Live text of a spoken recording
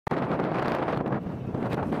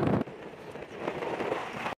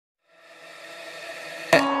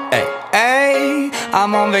ay,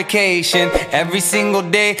 I'm on vacation every single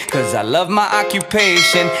day, cause I love my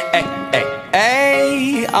occupation. Ay, ay,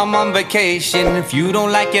 ay, I'm on vacation. If you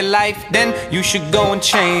don't like your life, then you should go and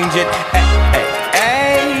change it. Ay, ay,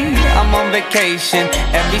 ay, I'm on vacation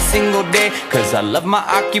every single day, cause I love my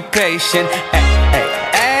occupation. Ay, ay,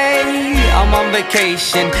 ay, I'm on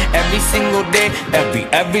vacation every single day,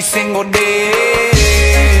 every single day.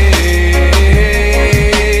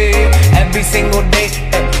 Every single day,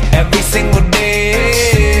 every single day.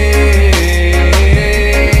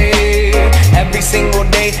 Every single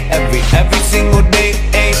day, every single day.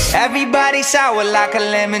 Everybody sour like a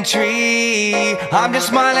lemon tree. I'm just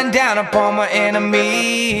smiling down upon my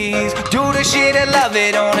enemies. Do the shit and love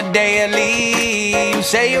it on a daily. You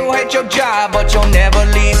say you hate your job, but you'll never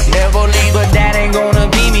leave, never leave. But that ain't gonna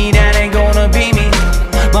be me, that ain't gonna be me.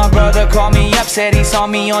 My brother called me up, said he saw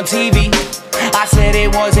me on TV. I said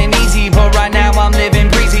it wasn't easy, but right now I'm living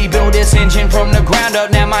breezy. Build this engine from the ground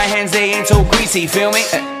up, now my hands, they ain't so greasy, feel me?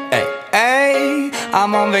 Ay, ay,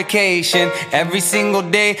 I'm on vacation every single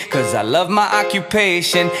day, cause I love my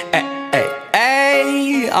occupation. Ay, ay,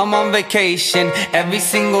 ay, I'm on vacation every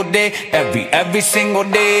single day, every single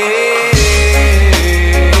day.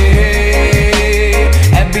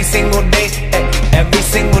 Every single day, every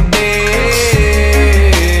single day.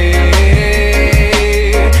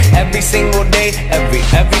 Every single day,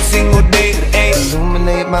 every single day.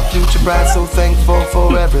 Illuminate my future bright, so thankful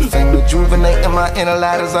for everything. Rejuvenating my inner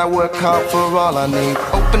light as I work hard for all I need.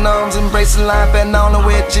 Open arms, embracing life and all of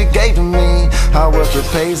which you gave to me. Hard work, it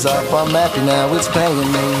pays off, I'm happy now, it's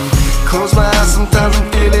paying me. Close my eyes sometimes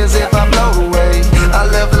and feel as if I blow away. I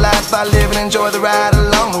love life, I live and enjoy the ride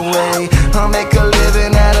along the way. I'll make a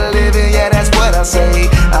living out of living, yeah, that's what I say.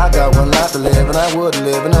 I got one life to live and I wouldn't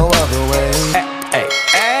live in no other way. Ay,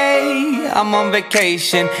 ay, I'm on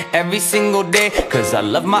vacation every single day, cause I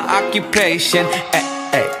love my occupation. Ay,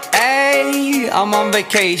 ay, ay, I'm on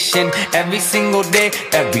vacation every single day,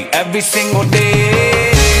 every single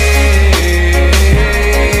day.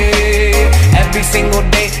 Every single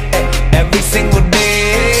day, every single day.